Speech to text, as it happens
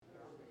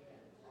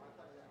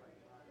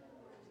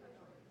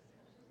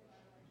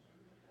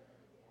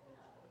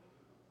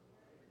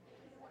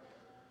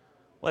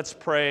Let's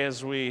pray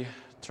as we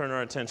turn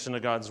our attention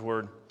to God's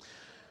Word.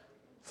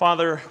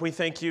 Father, we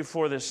thank you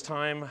for this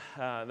time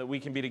that we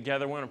can be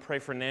together. We want to pray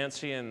for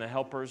Nancy and the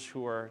helpers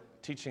who are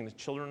teaching the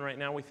children right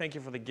now. We thank you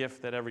for the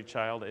gift that every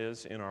child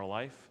is in our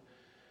life.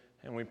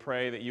 And we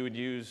pray that you would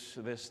use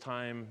this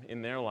time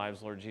in their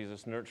lives, Lord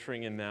Jesus,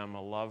 nurturing in them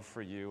a love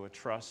for you, a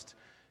trust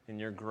in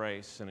your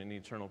grace, and an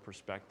eternal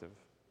perspective.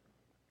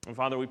 And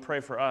Father, we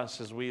pray for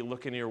us as we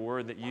look into your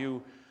Word that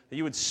you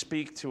would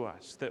speak to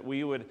us, that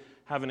we would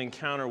have an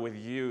encounter with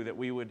you, that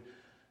we would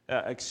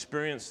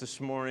experience this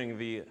morning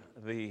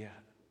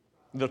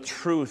the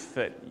truth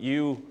that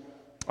you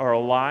are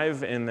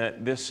alive and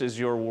that this is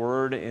your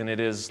word and it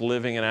is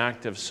living and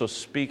active. So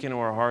speak into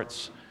our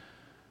hearts.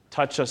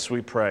 Touch us,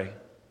 we pray.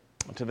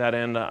 To that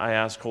end, I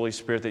ask, Holy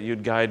Spirit, that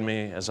you'd guide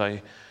me as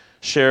I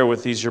share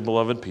with these your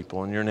beloved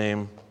people. In your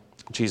name,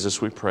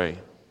 Jesus, we pray.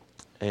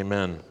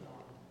 Amen.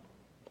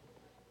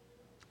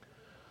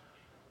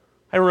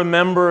 I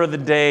remember the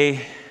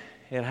day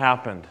it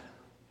happened.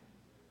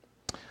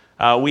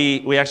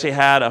 We actually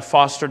had a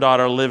foster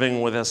daughter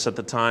living with us at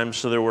the time,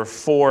 so there were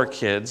 4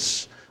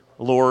 kids,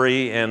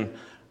 Lori and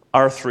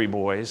our 3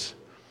 boys.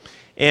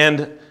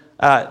 And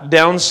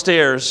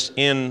downstairs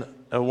in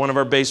one of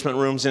our basement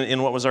rooms,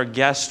 in what was our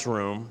guest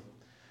room,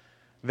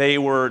 they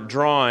were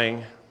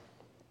drawing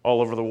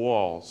all over the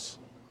walls.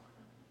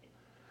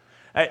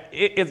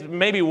 It's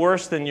maybe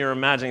worse than you're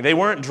imagining. They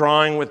weren't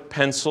drawing with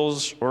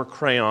pencils or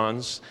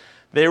crayons.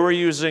 They were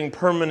using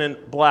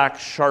permanent black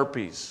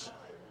Sharpies.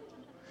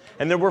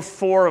 And there were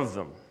 4 of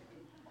them.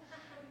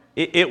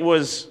 It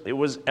was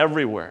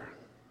everywhere.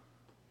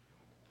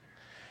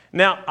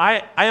 Now,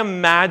 I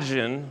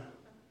imagine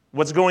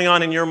what's going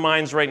on in your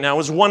minds right now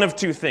is one of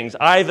 2 things.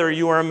 Either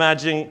you are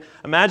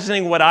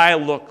imagining what I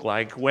look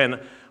like when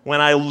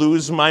I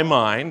lose my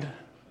mind,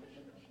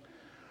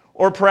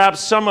 or perhaps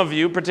some of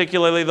you,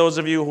 particularly those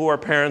of you who are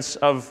parents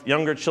of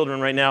younger children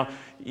right now,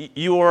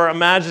 you are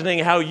imagining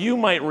how you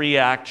might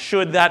react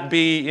should that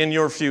be in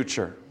your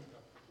future.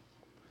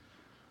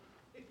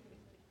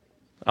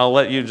 I'll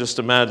let you just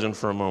imagine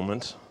for a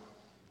moment.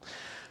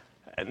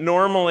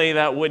 Normally,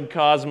 that would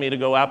cause me to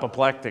go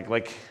apoplectic,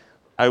 like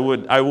I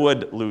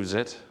would lose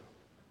it.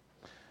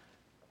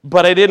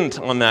 But I didn't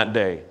on that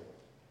day.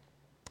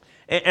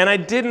 And I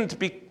didn't,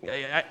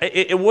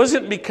 it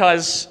wasn't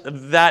because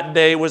that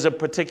day was a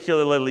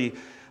particularly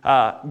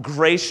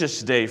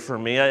gracious day for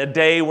me, a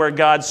day where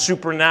God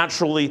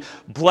supernaturally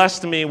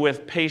blessed me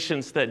with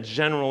patience that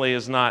generally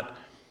is not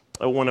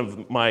one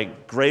of my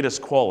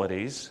greatest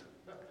qualities.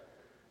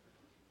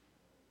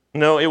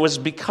 No, it was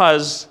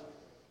because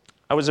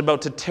I was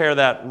about to tear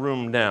that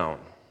room down.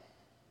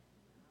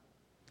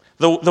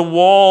 The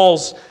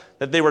walls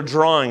that they were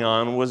drawing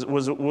on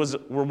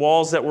were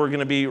walls that were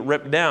going to be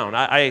ripped down.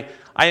 I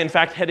in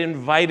fact had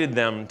invited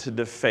them to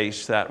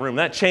deface that room.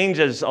 That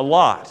changes a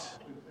lot.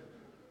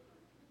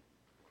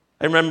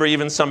 I remember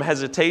even some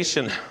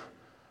hesitation.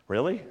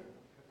 Really?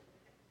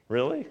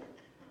 Really?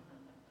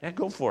 Yeah,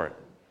 go for it.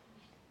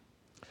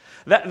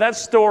 That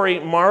story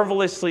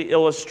marvelously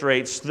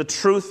illustrates the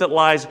truth that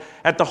lies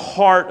at the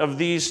heart of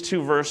these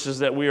 2 verses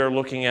that we are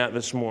looking at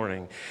this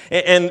morning.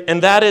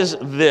 And that is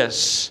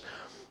this,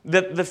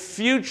 that the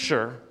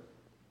future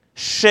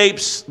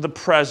shapes the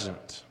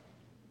present.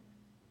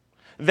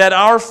 That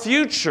our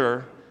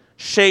future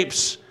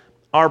shapes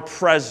our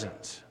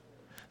present.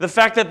 The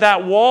fact that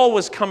that wall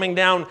was coming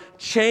down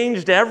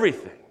changed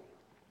everything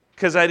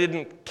because I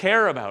didn't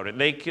care about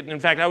it. In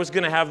fact, I was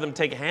going to have them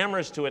take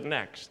hammers to it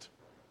next.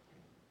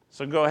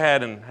 So go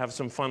ahead and have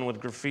some fun with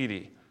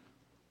graffiti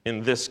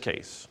in this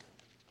case.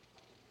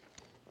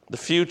 The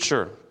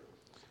future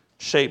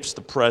shapes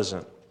the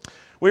present.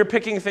 We're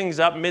picking things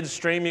up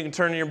midstream. You can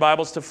turn in your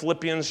Bibles to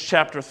Philippians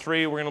chapter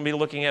 3. We're going to be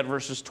looking at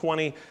verses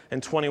 20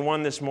 and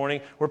 21 this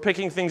morning. We're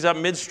picking things up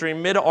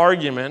midstream,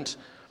 mid-argument.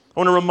 I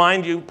want to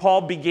remind you,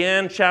 Paul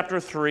began chapter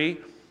 3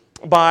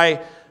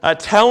 by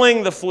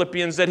telling the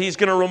Philippians that he's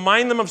going to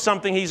remind them of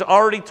something he's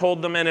already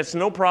told them, and it's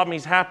no problem.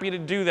 He's happy to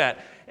do that.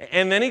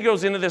 And then he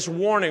goes into this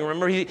warning.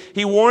 Remember,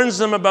 he warns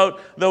them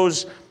about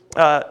those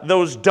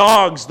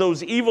dogs,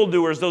 those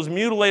evildoers, those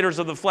mutilators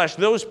of the flesh,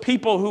 those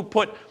people who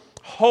put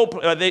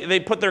hope, they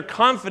put their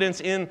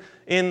confidence in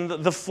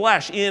the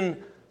flesh.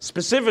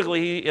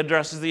 Specifically, he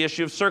addresses the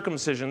issue of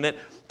circumcision, that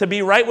to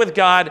be right with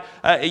God,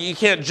 you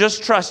can't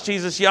just trust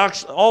Jesus. You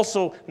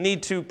also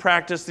need to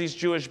practice these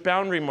Jewish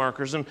boundary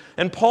markers.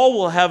 And Paul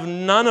will have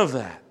none of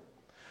that.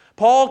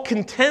 Paul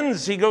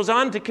he goes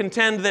on to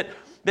contend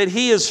that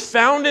he is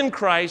found in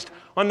Christ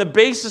on the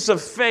basis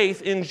of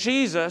faith in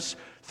Jesus,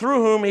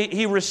 through whom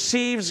he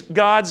receives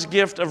God's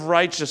gift of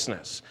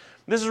righteousness.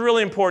 This is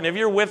really important. If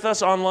you're with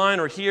us online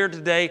or here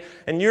today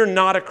and you're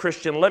not a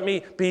Christian, let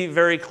me be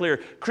very clear.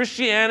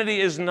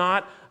 Christianity is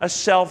not a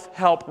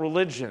self-help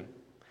religion.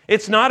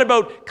 It's not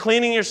about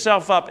cleaning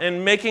yourself up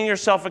and making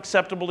yourself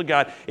acceptable to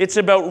God. It's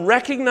about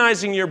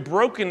recognizing your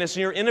brokenness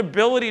and your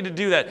inability to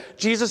do that.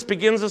 Jesus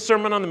begins the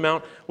Sermon on the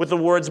Mount with the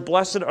words,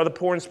 "Blessed are the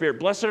poor in spirit.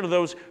 Blessed are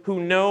those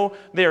who know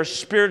they are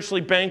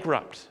spiritually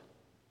bankrupt."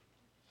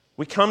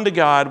 We come to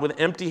God with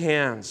empty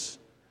hands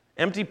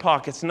empty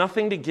pockets,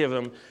 nothing to give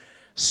him,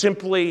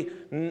 simply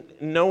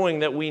knowing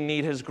that we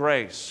need his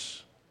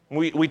grace.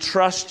 We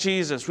trust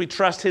Jesus. We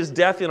trust his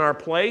death in our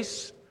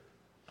place,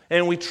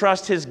 and we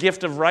trust his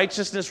gift of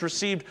righteousness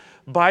received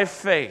by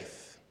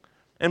faith.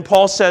 And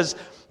Paul says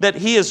that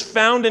he is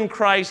found in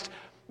Christ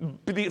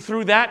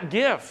through that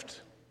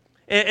gift.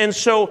 And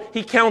so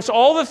he counts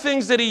all the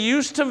things that he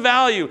used to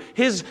value,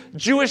 his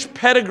Jewish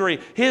pedigree,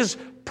 his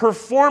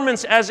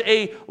performance as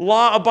a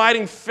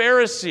law-abiding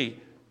Pharisee,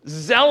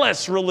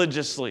 zealous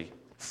religiously,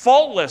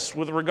 faultless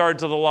with regard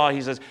to the law,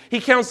 he says. He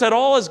counts that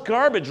all as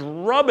garbage,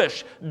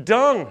 rubbish,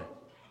 dung,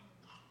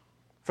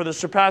 for the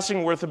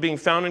surpassing worth of being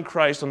found in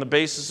Christ on the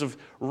basis of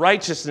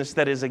righteousness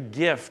that is a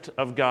gift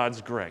of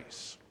God's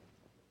grace.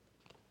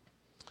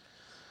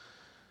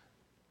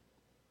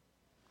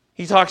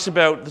 He talks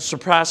about the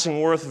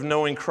surpassing worth of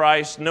knowing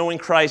Christ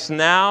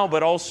now,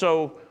 but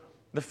also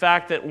the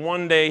fact that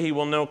one day he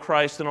will know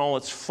Christ in all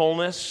its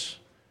fullness.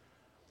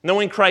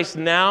 Knowing Christ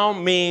now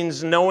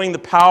means knowing the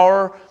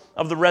power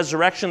of the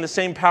resurrection, the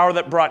same power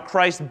that brought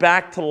Christ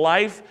back to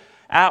life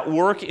at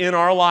work in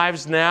our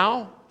lives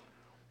now.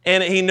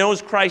 And he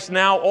knows Christ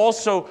now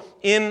also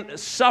in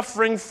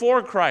suffering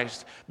for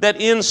Christ.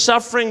 That in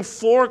suffering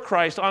for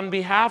Christ on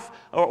behalf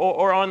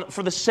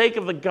for the sake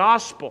of the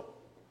gospel,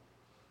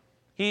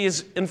 he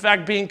is in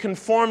fact being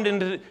conformed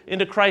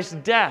into Christ's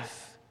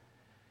death.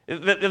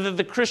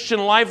 The Christian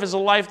life is a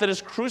life that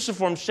is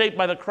cruciform, shaped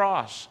by the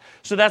cross.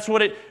 So that's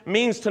what it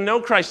means to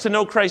know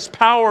Christ's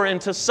power, and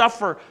to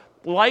suffer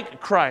like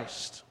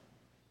Christ.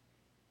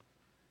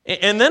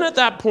 And then at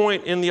that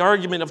point in the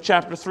argument of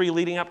chapter 3,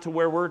 leading up to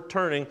where we're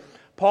turning,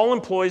 Paul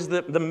employs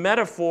the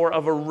metaphor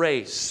of a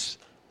race.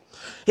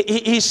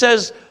 He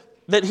says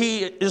that he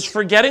is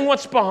forgetting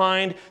what's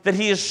behind, that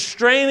he is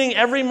straining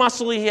every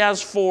muscle he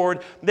has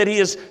forward, that he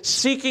is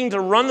seeking to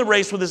run the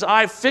race with his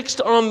eye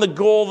fixed on the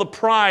goal, the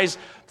prize,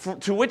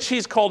 to which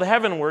he's called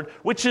heavenward,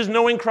 which is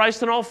knowing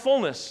Christ in all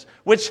fullness,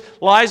 which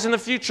lies in the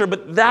future.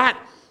 But that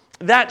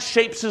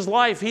shapes his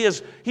life. He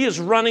is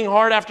running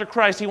hard after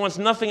Christ. He wants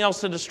nothing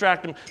else to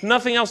distract him,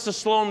 nothing else to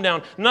slow him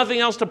down, nothing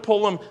else to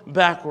pull him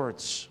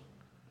backwards.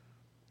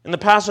 In the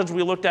passage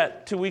we looked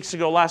at 2 weeks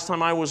ago, last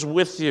time I was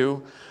with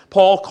you,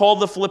 Paul called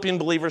the Philippian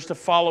believers to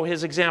follow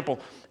his example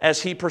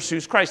as he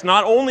pursues Christ.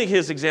 Not only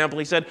his example,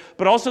 he said,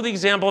 but also the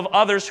example of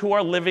others who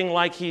are living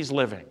like he's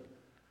living.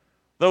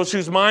 Those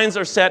whose minds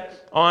are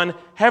set on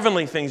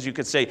heavenly things, you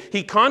could say.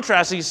 He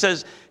contrasts, he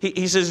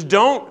says,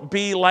 don't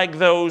be like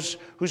those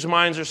whose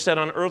minds are set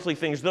on earthly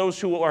things, those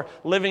who are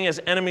living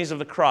as enemies of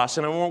the cross.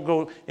 And I won't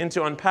go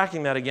into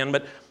unpacking that again,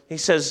 but he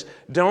says,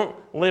 don't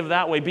live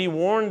that way. Be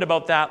warned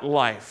about that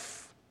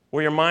life,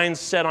 where your mind's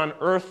set on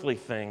earthly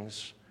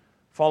things.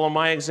 Follow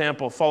my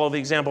example. Follow the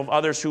example of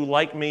others who,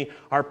 like me,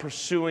 are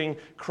pursuing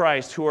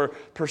Christ, who are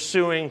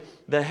pursuing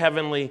the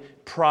heavenly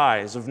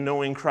prize of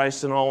knowing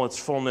Christ in all its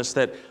fullness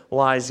that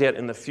lies yet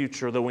in the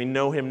future. Though we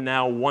know him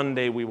now, one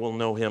day we will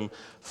know him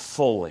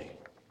fully.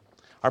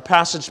 Our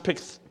passage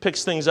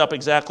picks things up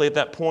exactly at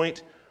that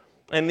point,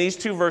 and these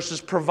two verses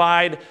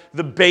provide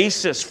the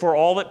basis for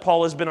all that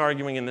Paul has been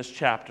arguing in this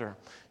chapter.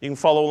 You can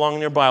follow along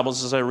in your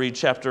Bibles as I read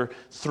chapter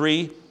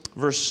 3,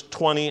 verse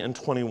 20 and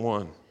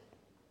 21.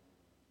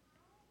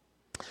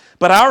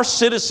 But our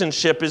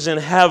citizenship is in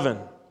heaven,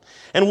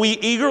 and we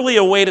eagerly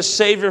await a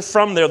Savior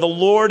from there, the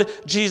Lord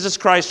Jesus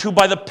Christ, who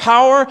by the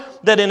power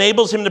that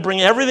enables him to bring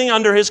everything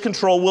under his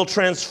control will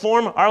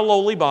transform our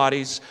lowly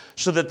bodies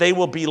so that they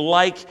will be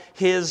like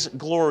his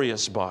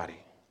glorious body.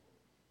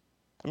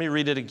 Let me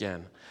read it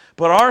again.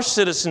 But our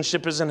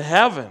citizenship is in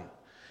heaven,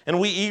 and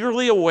we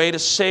eagerly await a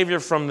Savior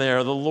from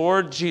there, the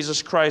Lord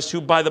Jesus Christ, who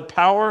by the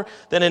power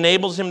that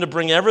enables him to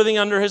bring everything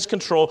under his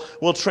control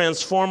will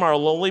transform our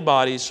lowly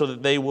bodies so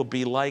that they will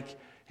be like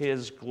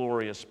his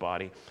glorious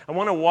body. I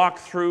want to walk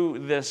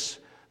through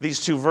these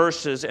two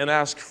verses and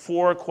ask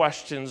 4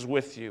 questions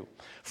with you.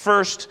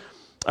 First,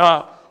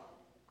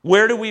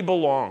 where do we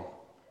belong?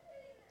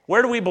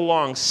 Where do we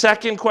belong?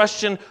 Second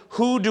question,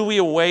 who do we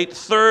await?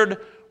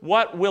 Third,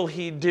 what will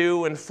he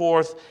do? And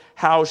fourth,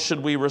 how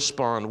should we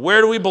respond?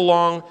 Where do we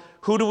belong?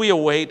 Who do we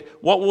await?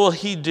 What will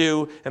he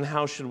do? And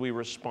how should we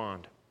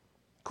respond?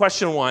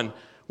 Question 1,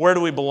 where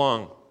do we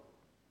belong?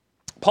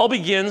 Paul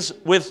begins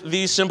with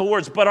these simple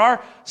words, but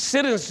our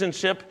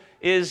citizenship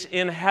is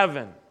in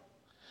heaven.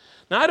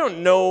 Now, I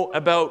don't know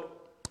about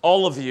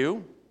all of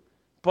you,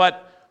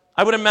 but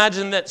I would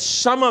imagine that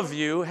some of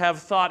you have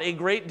thought a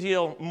great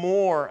deal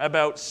more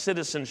about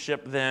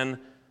citizenship than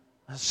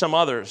some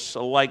others,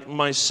 like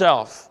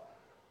myself.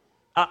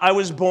 I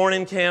was born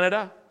in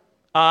Canada.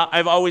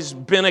 I've always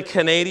been a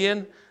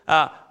Canadian.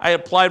 I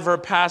applied for a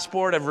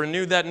passport. I've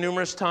renewed that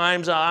numerous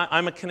times.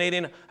 I'm a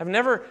Canadian. I've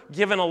never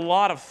given a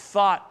lot of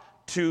thought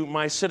to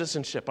my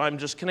citizenship. I'm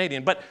just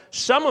Canadian. But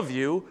some of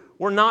you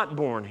were not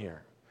born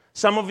here.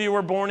 Some of you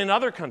were born in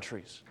other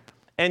countries.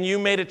 And you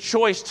made a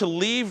choice to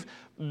leave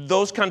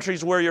those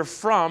countries where you're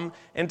from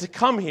and to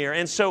come here.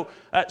 And so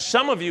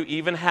some of you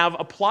even have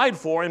applied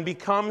for and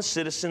become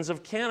citizens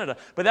of Canada.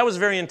 But that was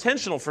very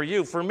intentional for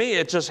you. For me,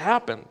 it just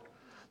happened.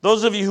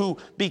 Those of you who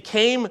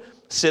became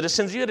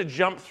citizens, you had to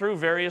jump through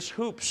various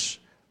hoops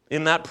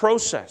in that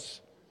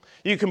process.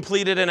 You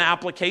completed an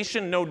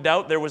application. No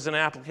doubt there was an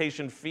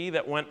application fee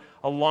that went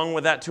along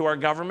with that to our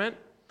government.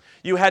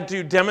 You had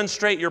to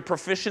demonstrate your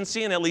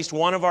proficiency in at least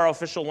one of our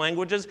official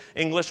languages,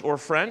 English or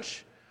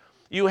French.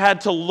 You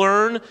had to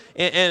learn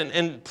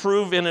and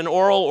prove in an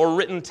oral or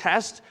written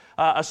test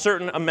a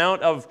certain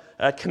amount of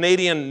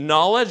Canadian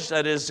knowledge,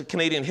 that is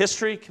Canadian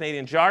history,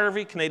 Canadian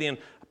geography, Canadian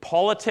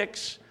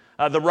politics,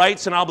 the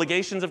rights and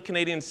obligations of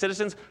Canadian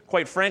citizens.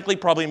 Quite frankly,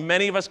 probably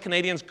many of us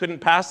Canadians couldn't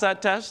pass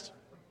that test,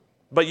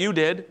 but you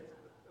did.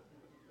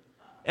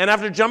 And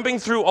after jumping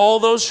through all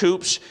those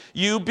hoops,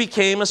 you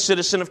became a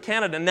citizen of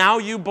Canada. Now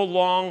you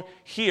belong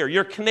here.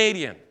 You're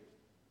Canadian.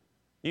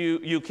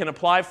 You can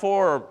apply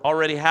for or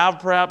already have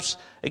perhaps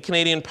a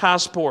Canadian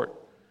passport.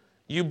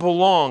 You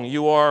belong.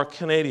 You are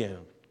Canadian.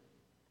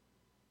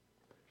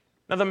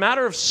 Now the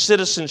matter of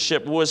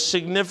citizenship was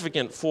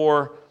significant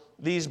for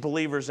these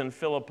believers in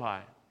Philippi,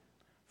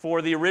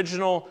 for the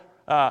original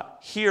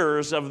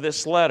hearers of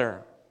this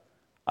letter.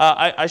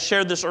 I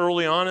shared this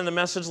early on in the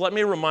message. Let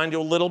me remind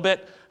you a little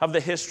bit of the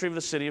history of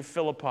the city of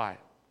Philippi.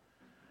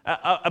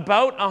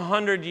 About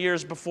 100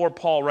 years before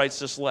Paul writes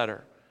this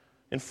letter,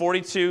 in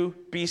 42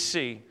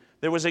 BC,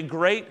 there was a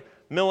great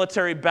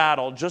military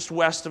battle just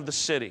west of the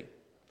city.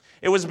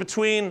 It was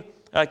between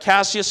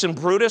Cassius and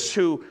Brutus,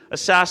 who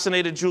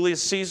assassinated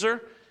Julius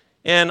Caesar,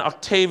 and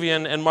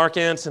Octavian and Mark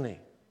Antony.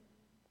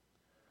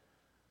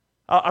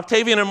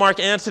 Octavian and Mark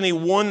Antony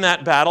won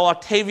that battle.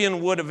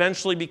 Octavian would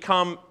eventually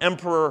become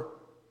emperor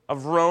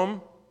of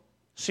Rome,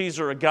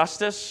 Caesar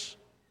Augustus.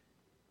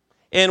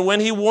 And when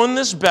he won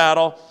this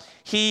battle,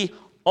 he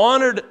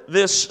honored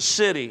this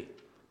city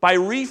by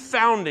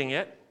refounding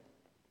it.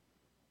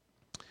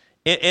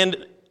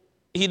 And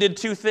he did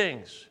two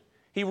things.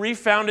 He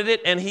refounded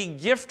it, and he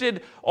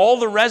gifted all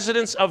the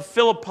residents of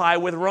Philippi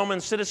with Roman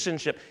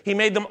citizenship. He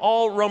made them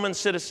all Roman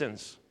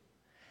citizens.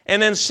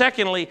 And then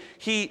secondly,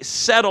 he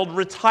settled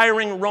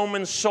retiring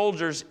Roman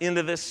soldiers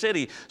into this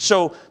city.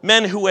 So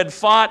men who had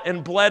fought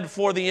and bled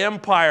for the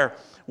empire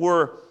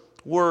were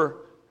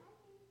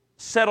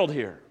settled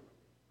here.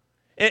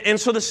 And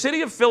so the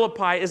city of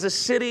Philippi is a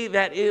city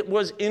that it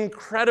was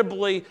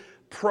incredibly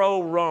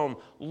pro-Rome,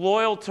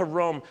 loyal to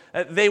Rome.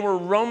 They were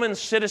Roman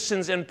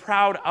citizens and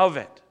proud of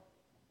it.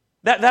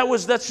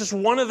 That's just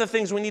one of the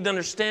things we need to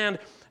understand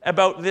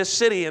about this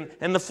city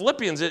and the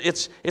Philippians.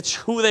 It's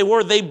who they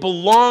were. They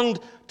belonged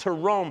to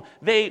Rome.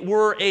 They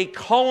were a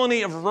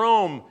colony of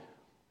Rome,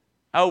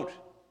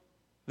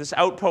 this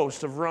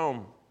outpost of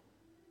Rome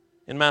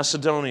in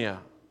Macedonia.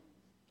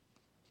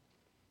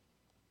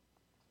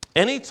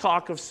 Any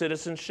talk of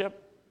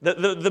citizenship,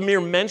 the mere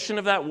mention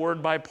of that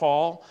word by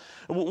Paul,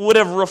 would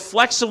have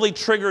reflexively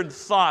triggered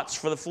thoughts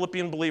for the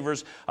Philippian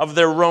believers of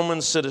their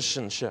Roman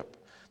citizenship.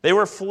 They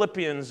were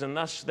Philippians, and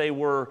thus they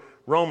were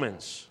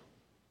Romans.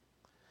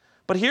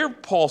 But here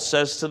Paul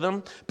says to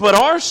them, but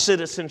our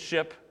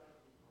citizenship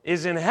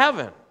is in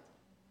heaven.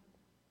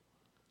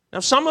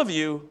 Now some of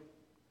you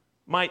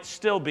might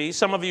still be,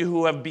 some of you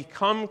who have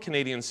become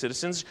Canadian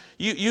citizens,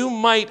 you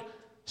might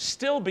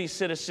still be a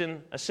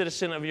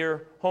citizen of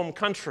your home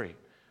country.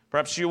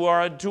 Perhaps you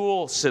are a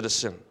dual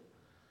citizen.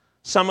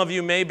 Some of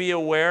you may be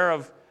aware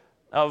of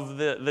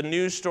the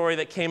news story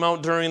that came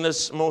out during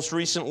this most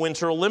recent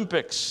Winter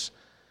Olympics.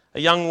 A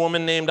young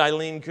woman named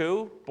Eileen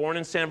Gu, born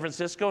in San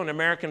Francisco, an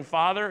American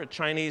father, a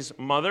Chinese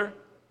mother.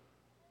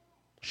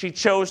 She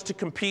chose to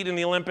compete in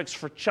the Olympics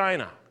for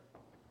China.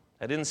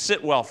 That didn't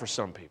sit well for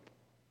some people.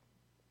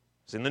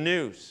 It's in the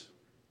news,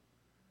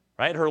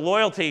 right? Her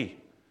loyalty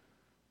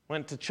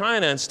went to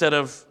China instead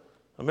of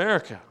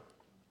America.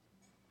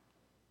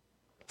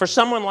 For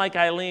someone like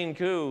Eileen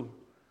Gu,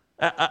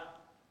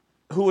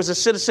 who was a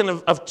citizen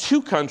of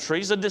two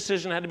countries, a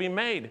decision had to be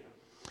made.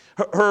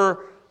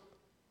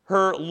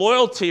 Her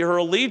loyalty, her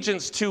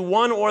allegiance to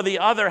one or the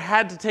other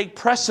had to take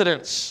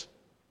precedence.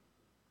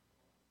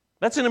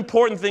 That's an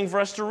important thing for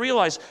us to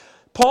realize.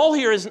 Paul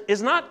here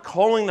is not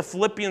calling the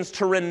Philippians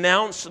to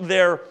renounce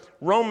their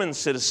Roman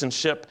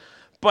citizenship,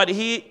 but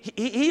he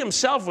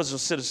himself was a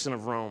citizen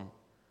of Rome.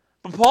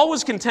 But Paul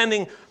was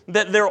contending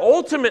that their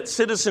ultimate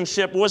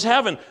citizenship was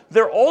heaven.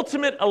 Their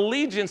ultimate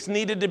allegiance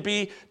needed to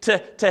be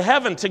to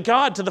heaven, to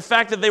God, to the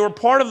fact that they were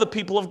part of the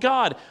people of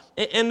God.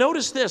 And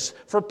notice this,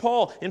 for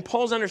Paul, in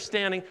Paul's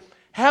understanding,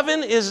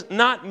 heaven is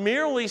not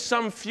merely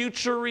some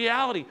future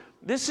reality.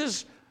 This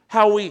is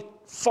how we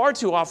far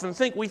too often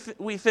think. We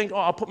think,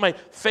 I'll put my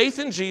faith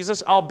in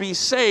Jesus, I'll be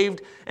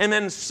saved, and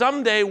then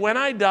someday when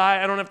I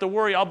die, I don't have to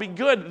worry, I'll be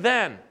good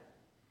then.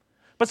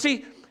 But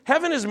see,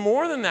 heaven is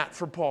more than that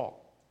for Paul.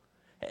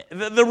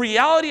 The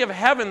reality of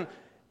heaven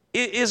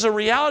is a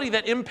reality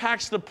that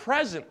impacts the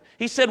present.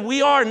 He said,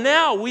 we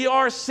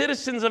are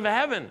citizens of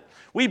heaven.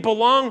 We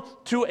belong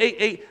to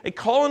a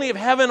colony of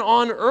heaven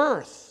on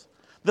earth.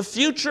 The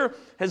future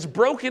has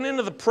broken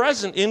into the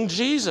present in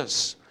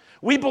Jesus.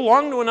 We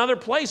belong to another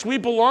place. We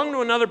belong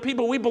to another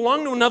people. We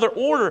belong to another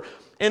order.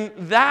 And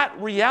that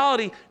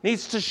reality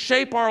needs to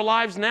shape our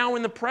lives now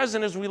in the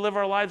present as we live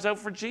our lives out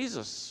for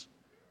Jesus.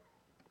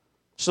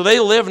 So they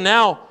live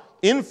now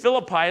in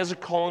Philippi as a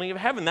colony of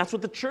heaven. That's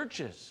what the church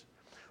is.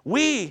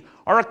 We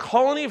are a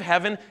colony of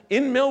heaven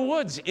in Mill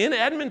Woods, in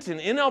Edmonton,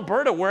 in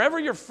Alberta, wherever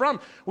you're from.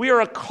 We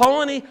are a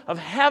colony of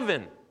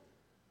heaven,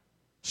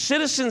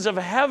 citizens of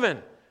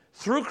heaven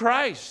through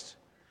Christ.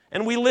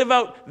 And we live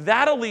out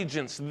that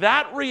allegiance,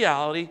 that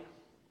reality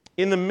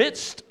in the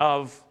midst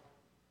of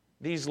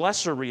these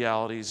lesser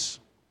realities,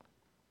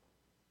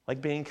 like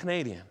being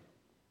Canadian.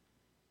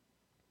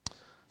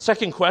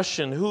 Second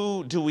question,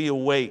 who do we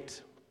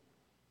await?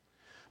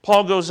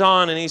 Paul goes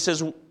on and he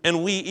says,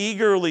 and we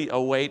eagerly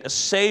await a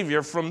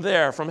Savior from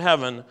there, from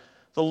heaven,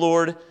 the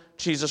Lord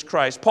Jesus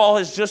Christ. Paul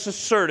has just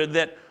asserted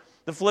that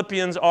the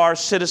Philippians are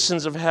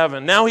citizens of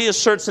heaven. Now he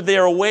asserts that they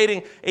are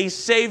awaiting a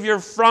Savior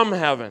from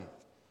heaven,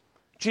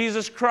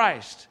 Jesus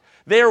Christ.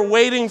 They are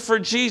waiting for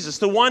Jesus,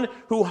 the one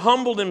who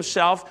humbled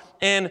himself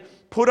and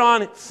put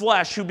on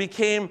flesh, who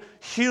became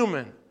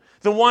human,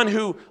 the one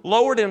who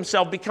lowered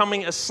himself,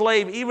 becoming a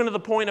slave, even to the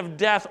point of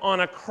death on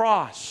a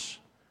cross.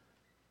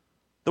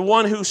 The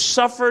one who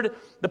suffered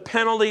the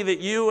penalty that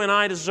you and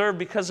I deserve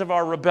because of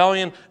our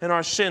rebellion and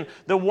our sin.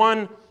 The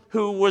one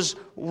who was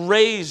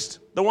raised,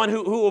 the one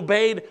who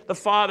obeyed the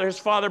Father, his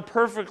Father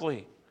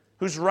perfectly,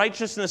 whose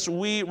righteousness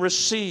we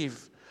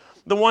receive.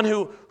 The one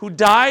who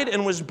died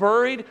and was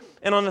buried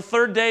and on the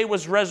third day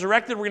was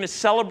resurrected. We're going to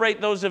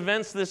celebrate those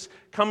events this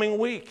coming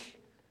week.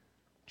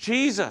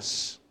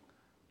 Jesus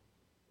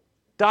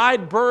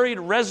died, buried,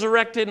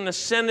 resurrected, and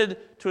ascended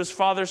to his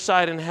Father's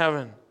side in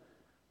heaven.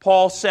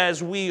 Paul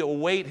says we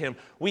await him.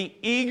 We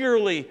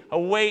eagerly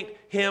await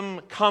him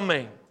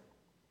coming.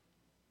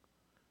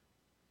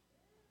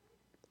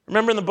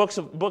 Remember in the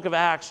book of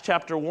Acts,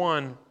 chapter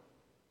 1,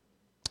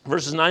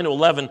 verses 9 to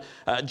 11,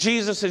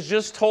 Jesus has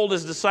just told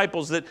his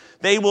disciples that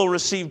they will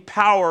receive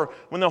power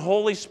when the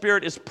Holy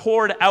Spirit is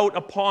poured out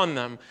upon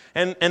them.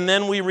 And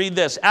then we read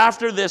this.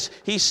 After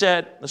he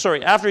said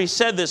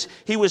this,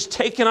 he was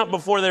taken up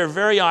before their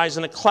very eyes,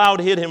 and a cloud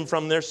hid him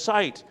from their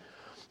sight.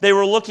 They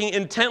were looking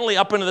intently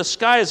up into the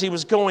sky as he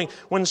was going,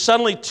 when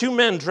suddenly two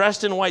men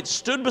dressed in white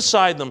stood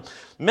beside them.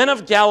 Men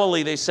of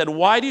Galilee, they said,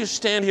 why do you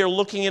stand here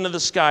looking into the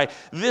sky?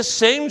 This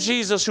same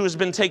Jesus who has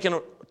been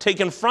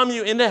taken from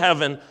you into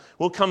heaven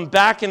will come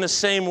back in the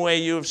same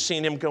way you have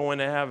seen him go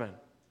into heaven.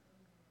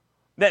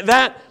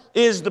 That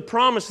is the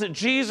promise that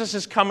Jesus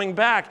is coming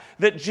back,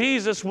 that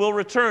Jesus will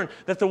return,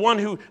 that the one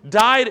who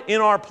died in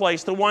our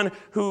place, the one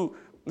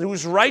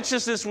whose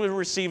righteousness we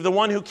receive, the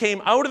one who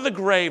came out of the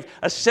grave,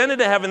 ascended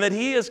to heaven, that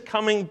he is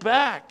coming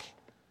back.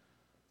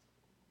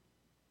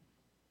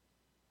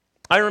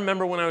 I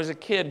remember when I was a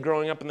kid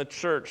growing up in the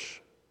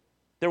church,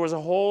 there was a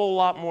whole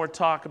lot more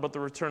talk about the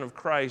return of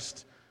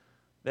Christ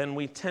than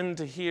we tend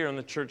to hear in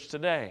the church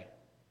today.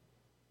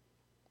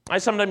 I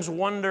sometimes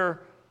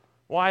wonder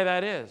why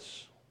that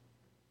is.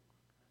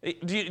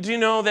 Do you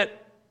know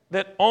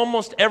that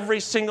almost every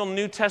single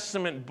New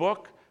Testament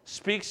book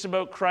speaks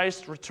about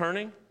Christ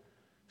returning?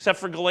 Except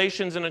for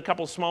Galatians and a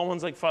couple small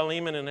ones like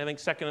Philemon and I think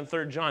 2nd and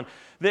 3rd John.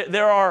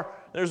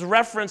 There's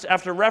reference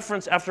after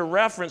reference after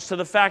reference to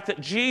the fact that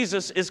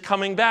Jesus is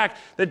coming back,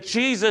 that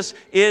Jesus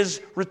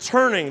is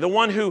returning. The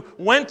one who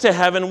went to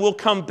heaven will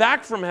come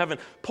back from heaven.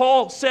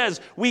 Paul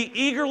says, we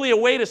eagerly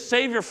await a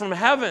Savior from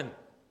heaven.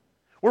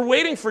 We're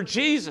waiting for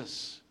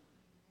Jesus.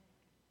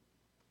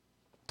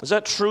 Is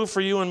that true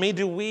for you and me?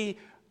 Do we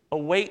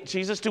await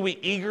Jesus? Do we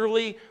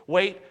eagerly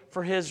wait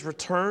for his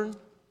return?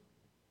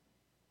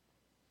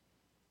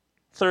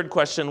 Third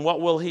question, what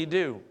will he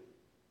do?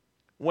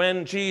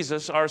 When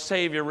Jesus, our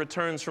Savior,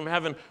 returns from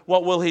heaven,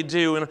 what will he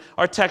do? And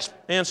our text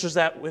answers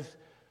that with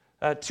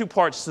two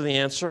parts to the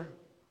answer.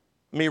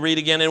 Let me read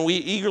again. And we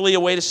eagerly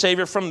await a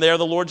Savior from there,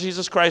 the Lord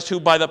Jesus Christ,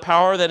 who by the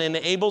power that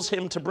enables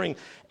him to bring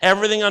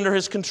everything under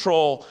his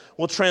control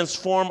will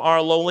transform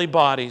our lowly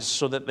bodies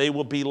so that they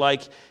will be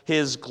like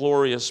his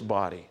glorious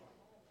body.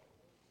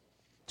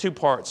 Two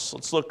parts.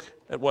 Let's look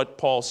at what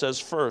Paul says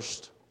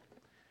first.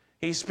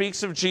 He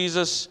speaks of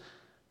Jesus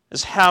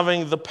as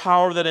having the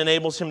power that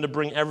enables him to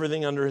bring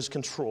everything under his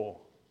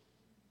control.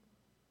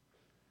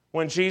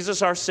 When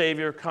Jesus, our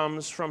Savior,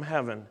 comes from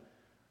heaven,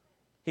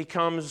 he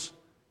comes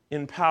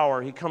in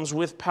power. He comes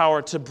with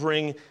power to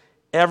bring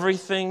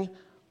everything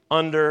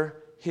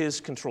under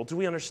his control. Do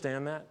we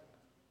understand that?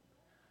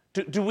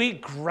 Do we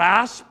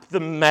grasp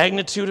the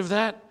magnitude of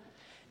that?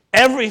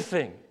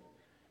 Everything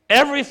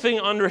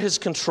under his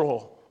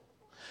control.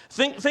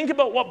 Think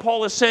about what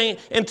Paul is saying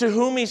and to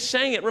whom he's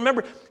saying it.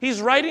 Remember,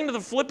 he's writing to the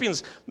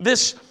Philippians,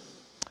 this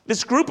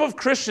group of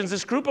Christians,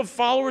 this group of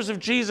followers of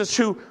Jesus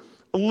who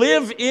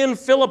live in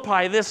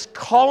Philippi, this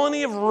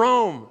colony of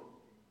Rome,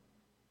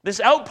 this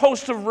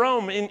outpost of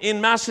Rome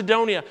in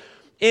Macedonia.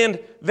 And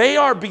they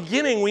are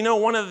beginning, we know,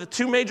 one of the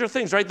two major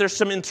things, right? There's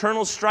some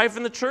internal strife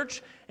in the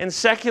church. And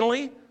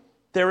secondly,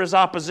 there is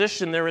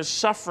opposition, there is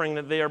suffering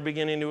that they are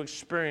beginning to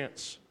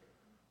experience.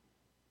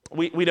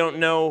 We don't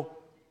know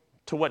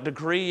to what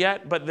degree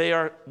yet, but they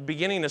are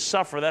beginning to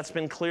suffer. That's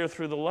been clear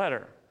through the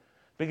letter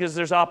because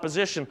there's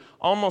opposition,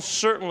 almost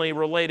certainly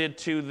related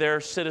to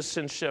their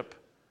citizenship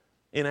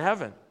in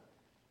heaven.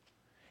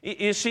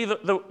 You see,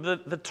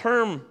 the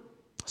term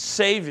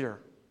Savior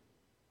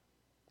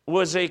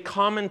was a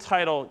common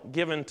title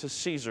given to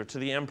Caesar, to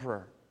the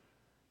emperor.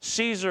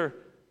 Caesar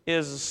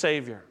is a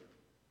Savior.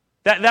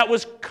 That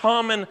was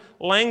common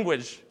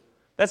language.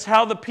 That's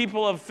how the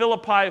people of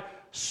Philippi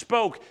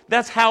spoke.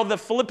 That's how the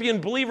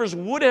Philippian believers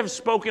would have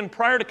spoken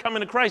prior to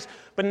coming to Christ.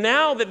 But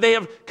now that they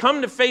have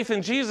come to faith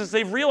in Jesus,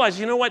 they've realized,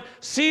 you know what?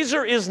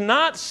 Caesar is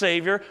not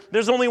Savior.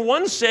 There's only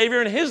one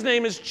Savior, and his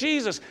name is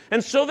Jesus.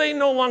 And so they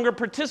no longer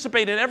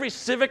participate in every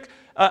civic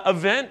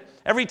event.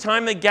 Every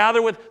time they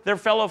gather with their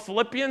fellow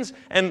Philippians,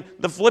 and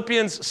the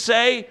Philippians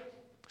say,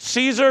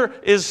 Caesar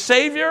is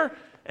Savior,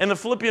 and the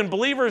Philippian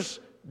believers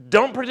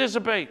don't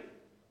participate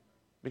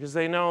because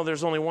they know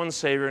there's only one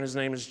Savior, and his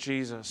name is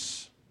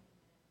Jesus.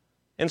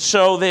 And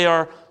so they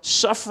are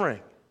suffering.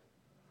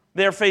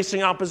 They are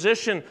facing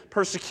opposition,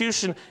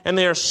 persecution, and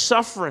they are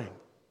suffering.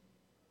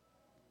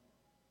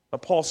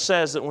 But Paul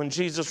says that when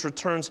Jesus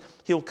returns,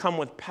 he'll come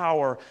with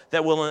power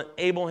that will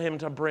enable him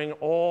to bring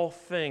all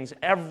things,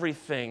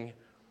 everything,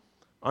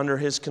 under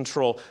his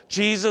control.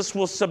 Jesus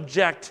will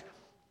subject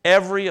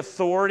every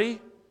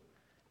authority,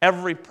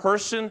 every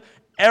person,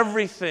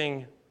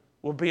 everything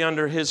will be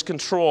under his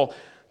control.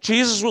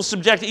 Jesus will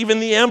subject even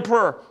the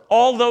emperor,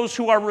 all those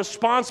who are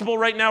responsible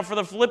right now for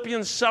the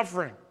Philippians'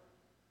 suffering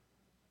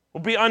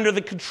will be under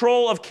the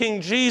control of King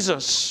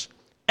Jesus.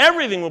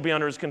 Everything will be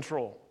under his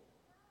control.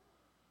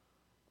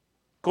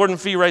 Gordon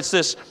Fee writes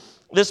this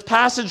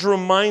passage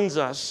reminds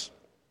us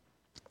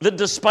that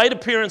despite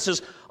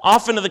appearances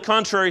often to the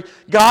contrary,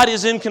 God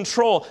is in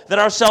control, that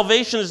our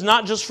salvation is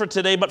not just for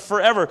today but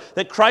forever,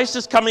 that Christ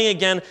is coming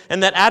again,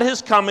 and that at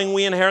his coming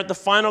we inherit the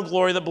final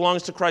glory that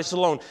belongs to Christ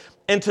alone.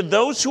 And to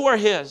those who are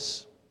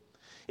his,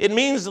 it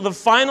means the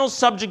final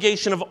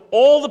subjugation of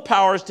all the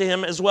powers to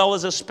him, as well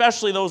as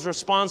especially those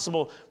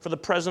responsible for the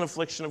present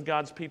affliction of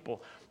God's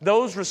people.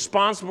 Those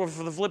responsible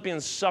for the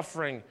Philippians'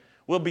 suffering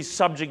will be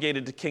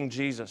subjugated to King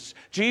Jesus.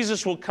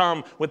 Jesus will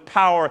come with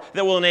power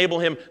that will enable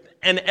him,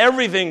 and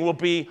everything will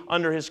be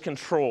under his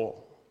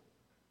control.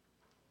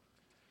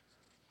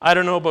 I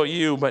don't know about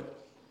you,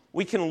 but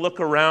we can look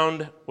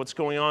around what's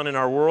going on in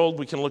our world.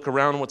 We can look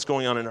around what's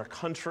going on in our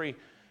country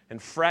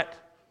and fret.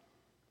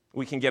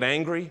 We can get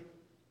angry.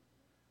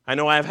 I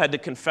know I've had to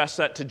confess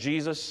that to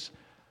Jesus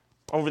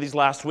over these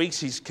last weeks.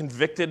 He's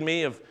convicted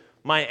me of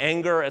my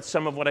anger at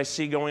some of what I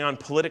see going on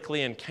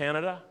politically in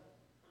Canada.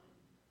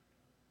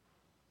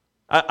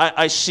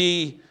 I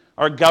see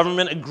our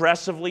government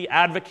aggressively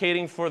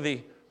advocating for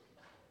the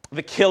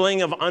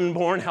killing of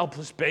unborn,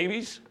 helpless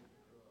babies,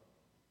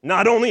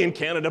 not only in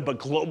Canada, but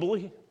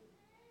globally.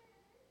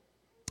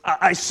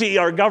 I see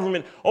our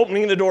government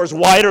opening the doors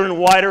wider and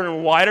wider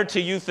and wider to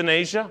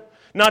euthanasia,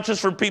 not just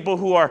for people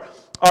who are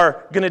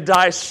going to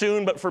die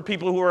soon, but for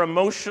people who are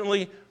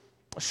emotionally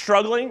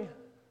struggling,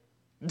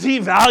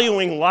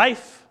 devaluing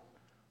life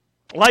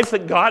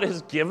that God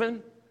has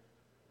given.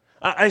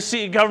 I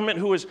see a government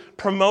who is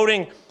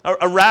promoting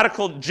a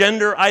radical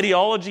gender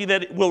ideology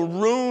that will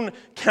ruin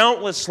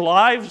countless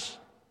lives,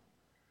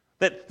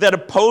 that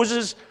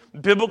opposes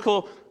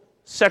biblical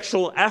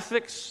sexual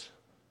ethics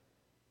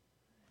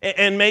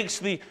and makes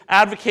the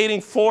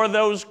advocating for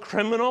those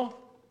criminal.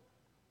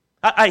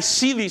 I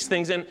see these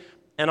things, and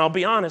I'll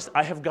be honest,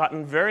 I have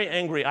gotten very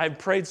angry. I've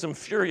prayed some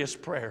furious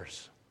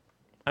prayers.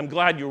 I'm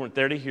glad you weren't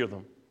there to hear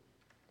them.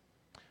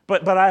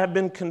 But I have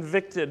been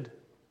convicted,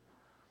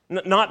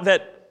 not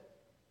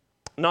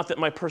that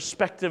my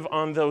perspective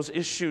on those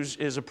issues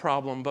is a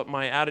problem, but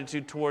my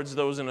attitude towards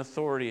those in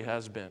authority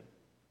has been.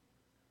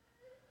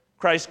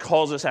 Christ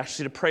calls us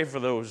actually to pray for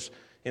those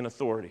in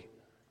authority.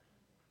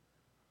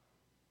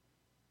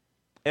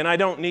 And I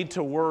don't need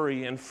to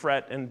worry and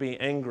fret and be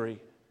angry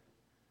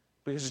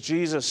because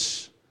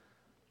Jesus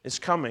is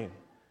coming.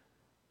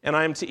 And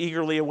I am to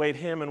eagerly await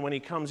him, and when he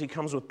comes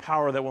with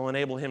power that will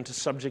enable him to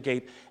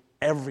subjugate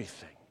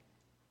everything,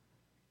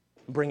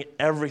 bring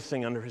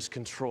everything under his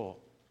control.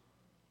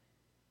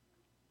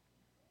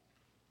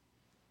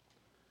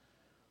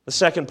 The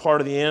second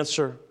part of the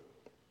answer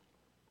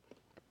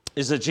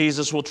is that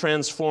Jesus will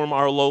transform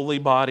our lowly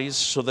bodies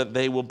so that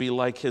they will be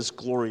like his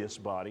glorious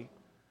body.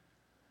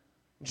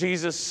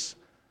 Jesus'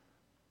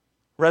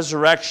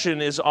 resurrection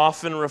is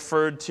often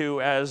referred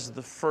to as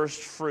the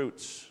first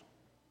fruits.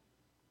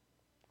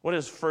 What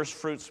does first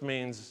fruits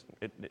means?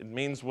 It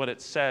means what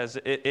it says.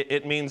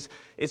 It means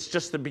it's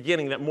just the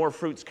beginning, that more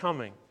fruit's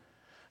coming.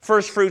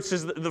 First fruits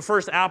is the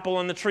first apple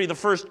on the tree, the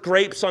first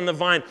grapes on the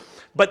vine.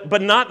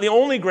 But not the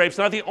only grapes,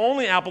 not the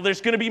only apple.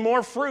 There's going to be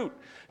more fruit.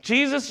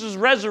 Jesus'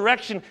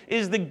 resurrection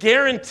is the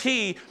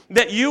guarantee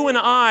that you and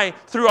I,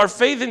 through our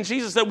faith in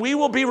Jesus, that we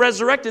will be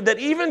resurrected, that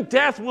even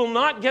death will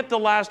not get the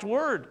last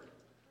word.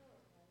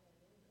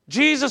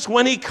 Jesus,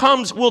 when he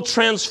comes, will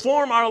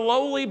transform our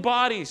lowly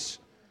bodies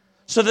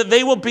so that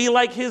they will be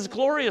like his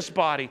glorious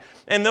body.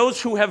 And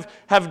those who have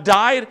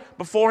died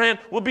beforehand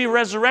will be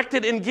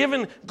resurrected and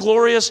given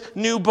glorious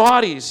new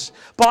bodies.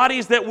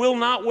 Bodies that will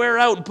not wear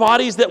out,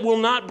 bodies that will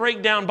not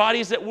break down,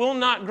 bodies that will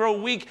not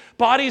grow weak,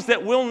 bodies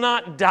that will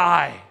not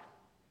die.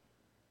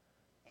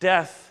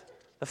 Death,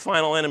 the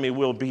final enemy,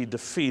 will be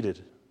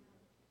defeated.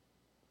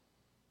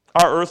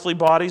 Our earthly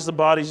bodies, the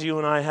bodies you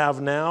and I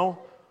have now,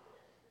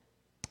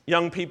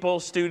 young people,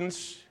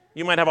 students,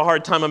 you might have a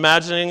hard time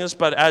imagining this,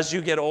 but as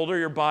you get older,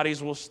 your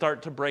bodies will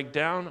start to break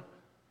down.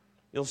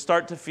 You'll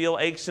start to feel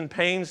aches and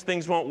pains.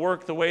 Things won't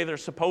work the way they're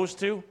supposed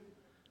to.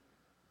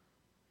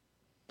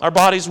 Our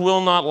bodies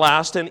will not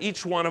last, and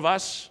each one of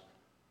us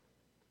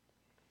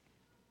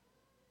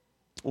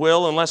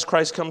will, unless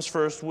Christ comes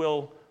first,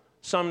 will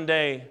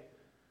someday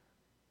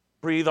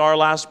breathe our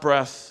last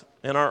breath,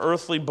 and our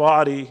earthly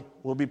body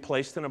will be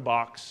placed in a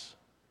box.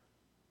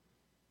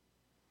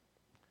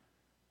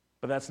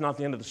 But that's not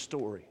the end of the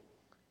story.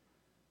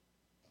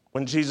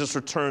 When Jesus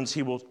returns,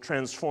 he will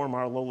transform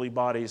our lowly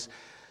bodies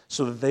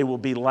so that they will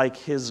be like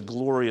his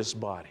glorious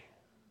body.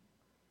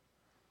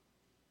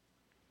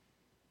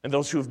 And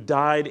those who have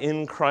died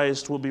in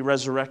Christ will be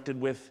resurrected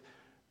with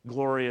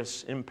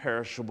glorious,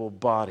 imperishable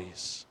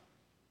bodies.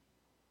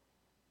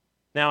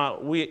 Now,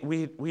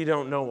 we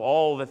don't know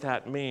all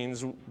that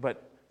means,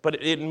 but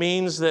it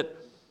means that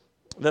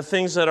the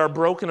things that are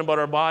broken about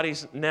our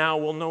bodies now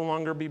will no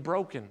longer be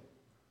broken.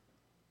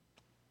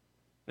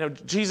 Now,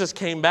 Jesus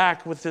came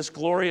back with this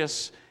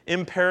glorious,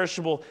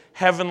 imperishable,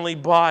 heavenly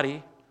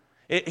body.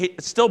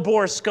 It still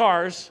bore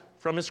scars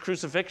from his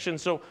crucifixion,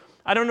 so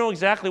I don't know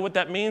exactly what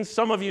that means.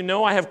 Some of you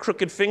know I have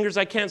crooked fingers.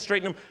 I can't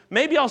straighten them.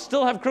 Maybe I'll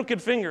still have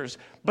crooked fingers,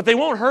 but they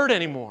won't hurt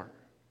anymore.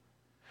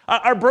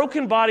 Our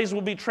broken bodies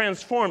will be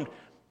transformed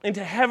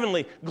into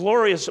heavenly,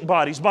 glorious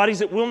bodies, bodies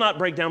that will not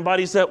break down,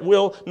 bodies that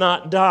will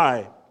not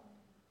die.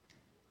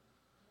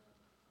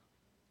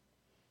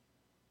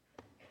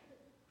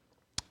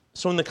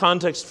 So in the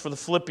context for the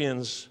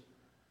Philippians,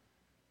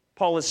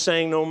 Paul is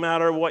saying no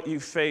matter what you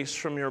face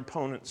from your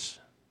opponents,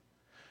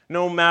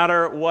 no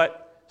matter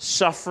what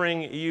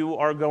suffering you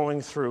are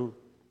going through,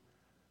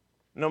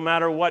 no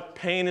matter what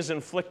pain is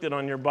inflicted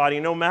on your body,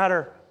 no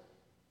matter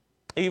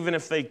even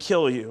if they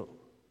kill you,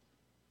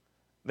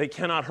 they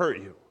cannot hurt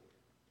you.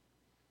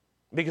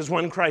 Because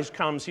when Christ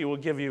comes, he will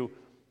give you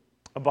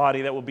a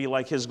body that will be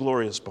like his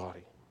glorious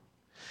body.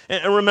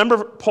 And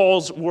remember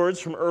Paul's words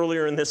from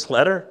earlier in this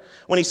letter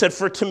when he said,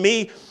 "For to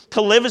me,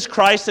 to live is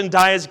Christ and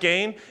die is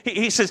gain."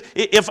 He says,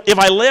 if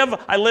I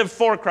live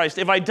for Christ.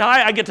 If I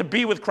die, I get to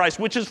be with Christ,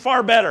 which is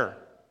far better.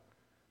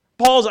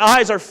 Paul's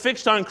eyes are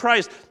fixed on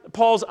Christ.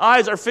 Paul's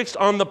eyes are fixed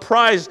on the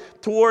prize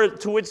to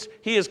which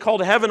he is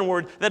called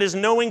heavenward, that is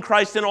knowing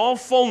Christ in all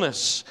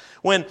fullness,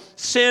 when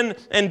sin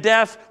and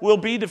death will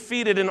be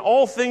defeated and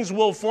all things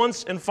will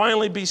once and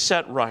finally be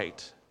set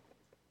right.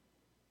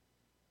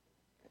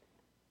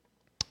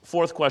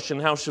 Fourth question,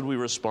 how should we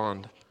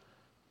respond?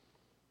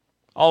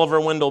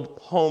 Oliver Wendell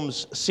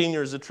Holmes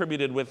Sr. is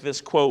attributed with this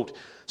quote,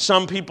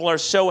 "Some people are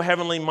so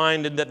heavenly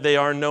minded that they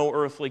are no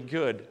earthly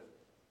good."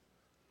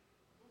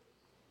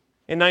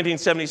 In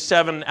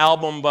 1977,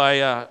 album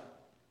by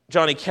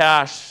Johnny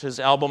Cash, his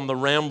album The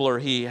Rambler,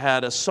 he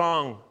had a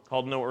song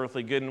called No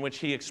Earthly Good in which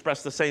he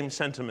expressed the same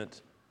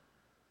sentiment.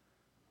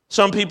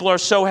 Some people are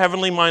so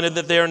heavenly minded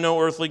that they are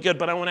no earthly good.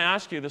 But I want to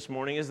ask you this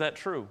morning, is that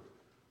true?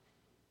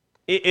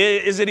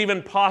 Is it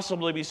even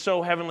possible to be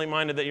so heavenly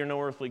minded that you're no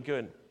earthly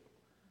good?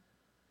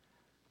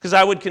 Because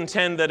I would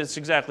contend that it's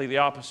exactly the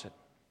opposite.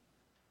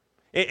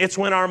 It's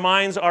when our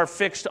minds are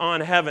fixed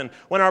on heaven,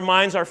 when our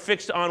minds are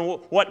fixed on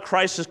what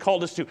Christ has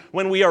called us to,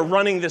 when we are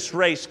running this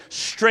race,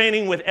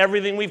 straining with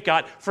everything we've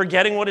got,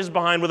 forgetting what is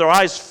behind, with our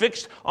eyes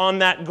fixed on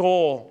that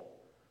goal,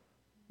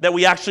 that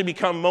we actually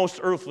become most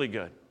earthly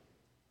good.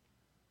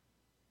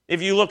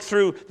 If you look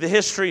through the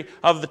history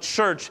of the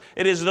church,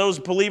 it is those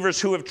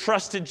believers who have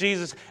trusted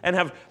Jesus and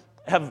have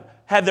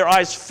had their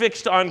eyes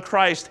fixed on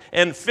Christ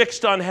and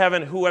fixed on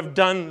heaven who have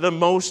done the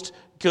most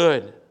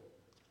good.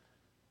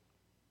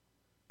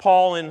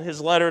 Paul, in his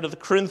letter to the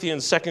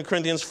Corinthians, 2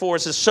 Corinthians 4,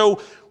 says,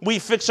 "So we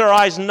fix our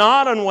eyes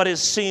not on what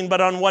is seen,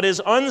 but on what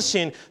is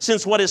unseen,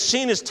 since what is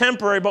seen is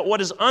temporary, but what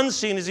is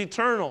unseen is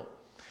eternal."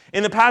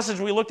 In the passage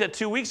we looked at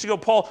 2 weeks ago,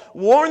 Paul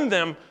warned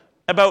them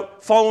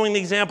about following the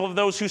example of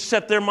those who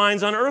set their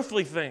minds on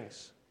earthly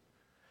things.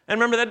 And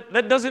remember,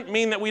 that doesn't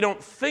mean that we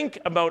don't think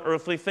about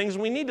earthly things.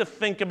 We need to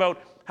think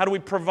about how do we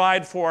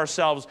provide for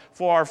ourselves,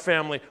 for our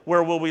family,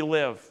 where will we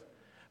live.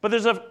 But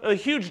there's a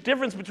huge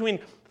difference between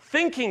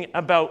thinking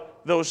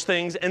about those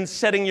things and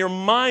setting your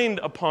mind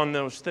upon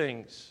those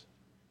things.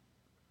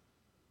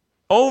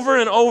 Over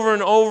and over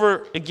and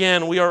over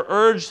again, we are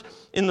urged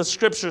in the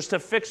Scriptures to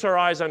fix our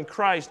eyes on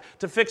Christ,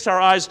 to fix our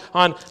eyes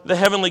on the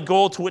heavenly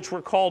goal to which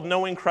we're called,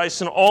 knowing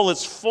Christ in all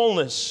its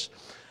fullness.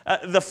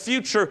 The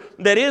future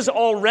that is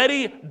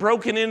already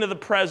broken into the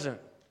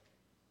present,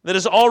 that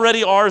is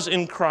already ours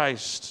in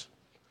Christ.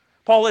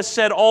 Paul has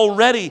said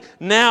already,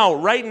 now,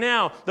 right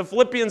now, the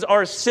Philippians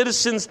are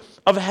citizens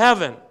of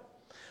heaven.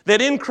 That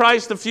in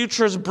Christ the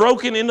future is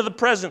broken into the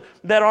present,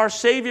 that our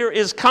Savior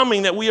is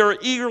coming, that we are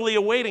eagerly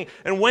awaiting.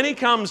 And when he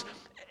comes,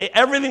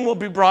 everything will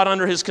be brought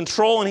under his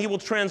control, and he will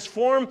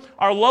transform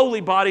our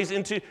lowly bodies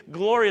into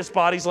glorious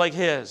bodies like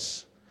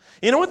his.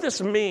 You know what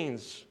this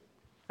means?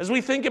 As we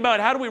think about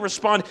how do we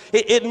respond,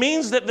 it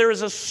means that there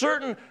is a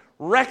certain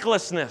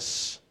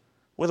recklessness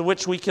with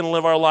which we can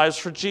live our lives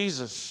for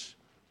Jesus,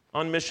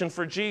 on mission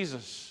for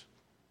Jesus.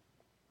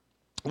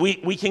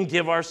 We can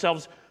give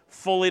ourselves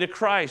fully to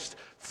Christ,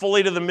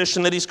 fully to the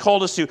mission that He's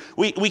called us to.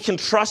 We can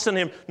trust in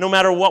Him no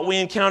matter what we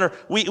encounter.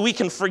 We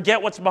can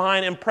forget what's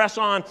behind and press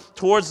on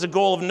towards the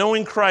goal of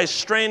knowing Christ,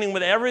 straining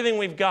with everything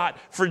we've got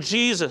for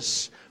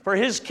Jesus, for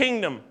His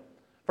kingdom,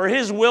 for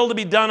His will to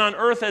be done on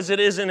earth as it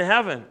is in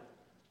heaven.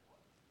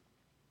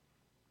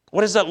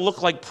 What does that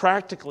look like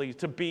practically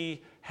to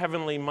be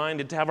heavenly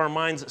minded, to have our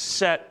minds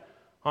set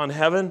on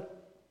heaven?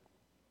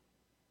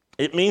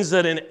 It means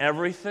that in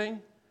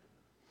everything,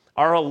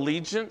 our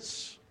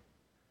allegiance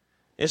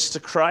is to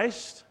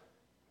Christ,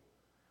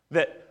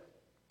 that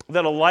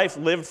a life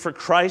lived for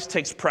Christ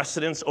takes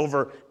precedence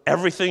over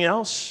everything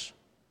else,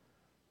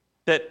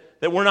 that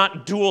we're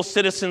not dual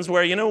citizens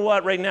where, you know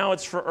what, right now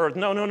it's for earth.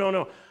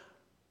 No.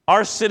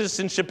 Our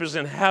citizenship is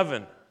in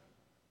heaven.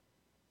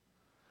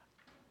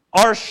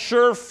 Our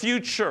sure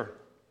future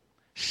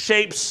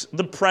shapes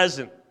the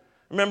present.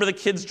 Remember the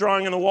kids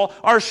drawing on the wall?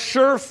 Our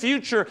sure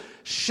future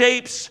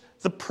shapes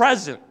the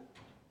present.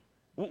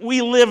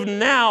 We live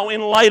now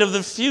in light of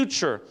the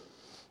future.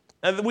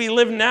 We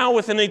live now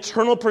with an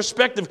eternal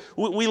perspective.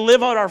 We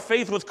live out our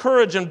faith with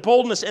courage and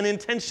boldness and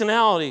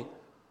intentionality.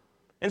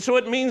 And so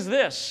it means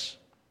this.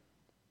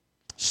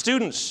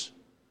 Students,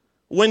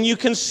 when you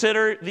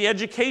consider the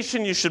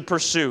education you should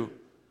pursue,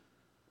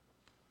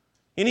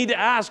 you need to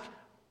ask,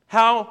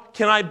 how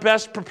can I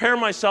best prepare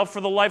myself for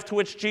the life to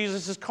which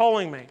Jesus is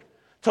calling me,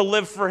 to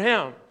live for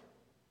Him?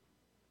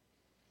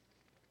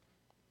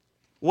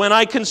 When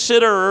I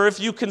consider, or if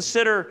you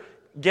consider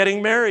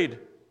getting married,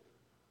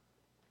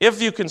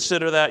 if you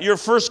consider that, your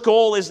first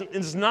goal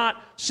is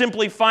not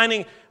simply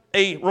finding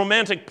a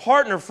romantic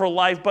partner for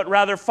life, but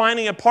rather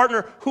finding a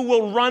partner who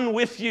will run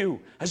with you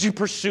as you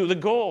pursue the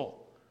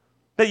goal.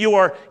 That you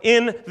are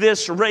in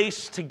this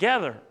race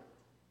together.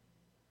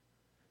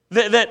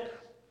 That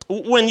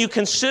when you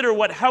consider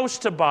what house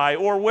to buy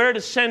or where to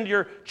send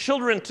your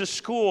children to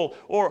school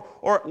or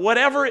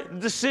whatever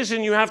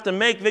decision you have to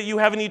make, that you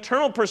have an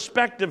eternal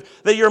perspective,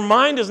 that your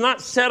mind is not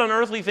set on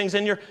earthly things,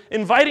 and you're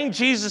inviting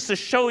Jesus to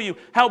show you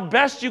how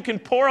best you can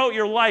pour out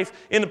your life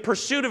in the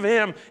pursuit of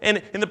Him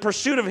and in the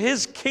pursuit of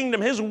His kingdom,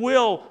 His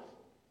will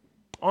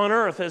on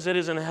earth as it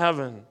is in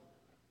heaven.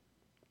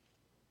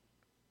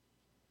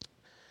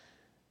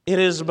 It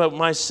is about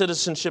my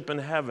citizenship in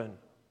heaven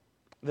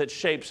that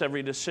shapes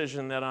every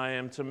decision that I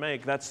am to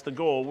make. That's the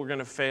goal. We're going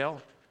to fail.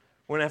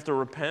 We're going to have to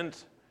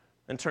repent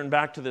and turn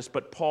back to this.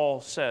 But Paul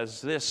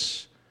says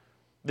this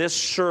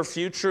sure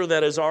future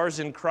that is ours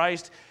in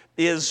Christ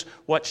is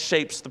what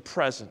shapes the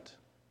present.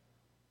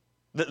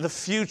 The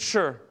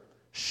future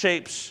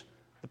shapes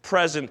the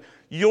present.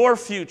 Your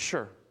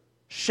future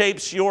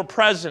shapes your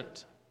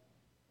present.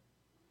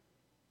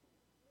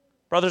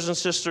 Brothers and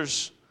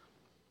sisters,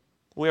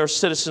 we are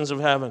citizens of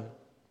heaven.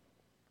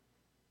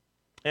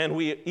 And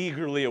we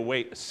eagerly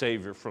await a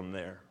Savior from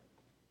there.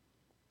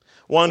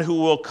 One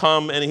who will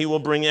come and He will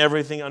bring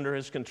everything under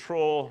His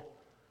control.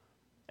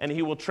 And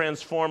He will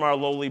transform our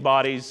lowly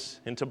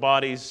bodies into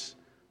bodies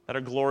that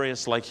are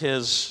glorious like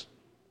His.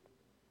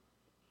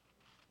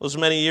 It was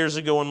many years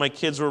ago when my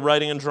kids were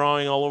writing and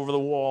drawing all over the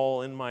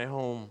wall in my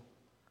home.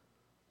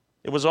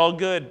 It was all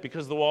good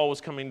because the wall was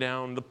coming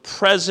down.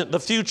 The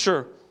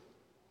future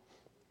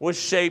was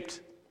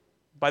shaped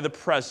by the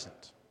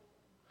present.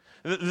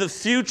 The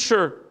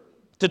future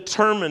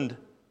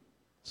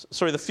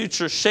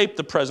shaped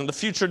the present. The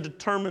future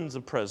determines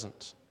the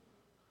present.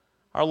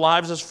 Our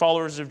lives as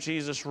followers of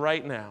Jesus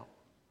right now,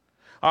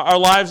 our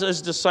lives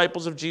as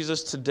disciples of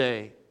Jesus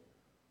today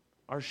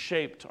are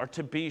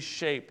to be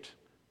shaped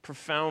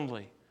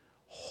profoundly,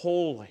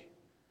 wholly,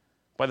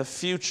 by the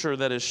future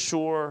that is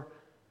sure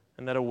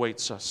and that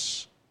awaits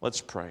us.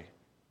 Let's pray.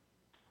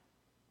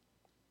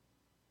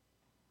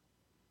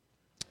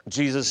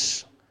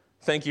 Jesus,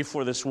 thank You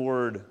for this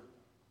word.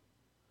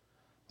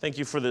 Thank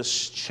You for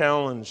this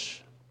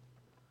challenge.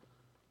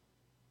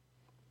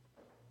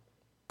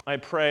 I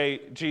pray,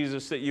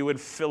 Jesus, that You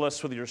would fill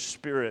us with Your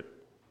Spirit,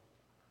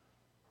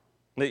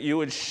 that You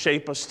would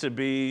shape us to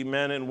be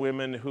men and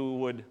women who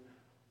would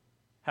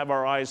have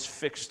our eyes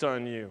fixed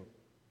on You.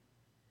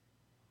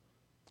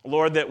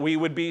 Lord, that we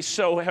would be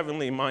so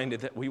heavenly minded,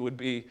 that we would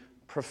be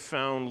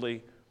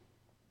profoundly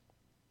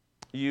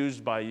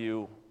used by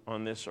You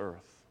on this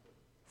earth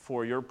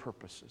for Your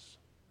purposes,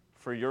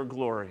 for Your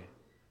glory.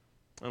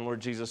 And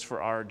Lord Jesus,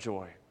 for our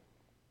joy.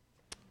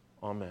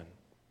 Amen.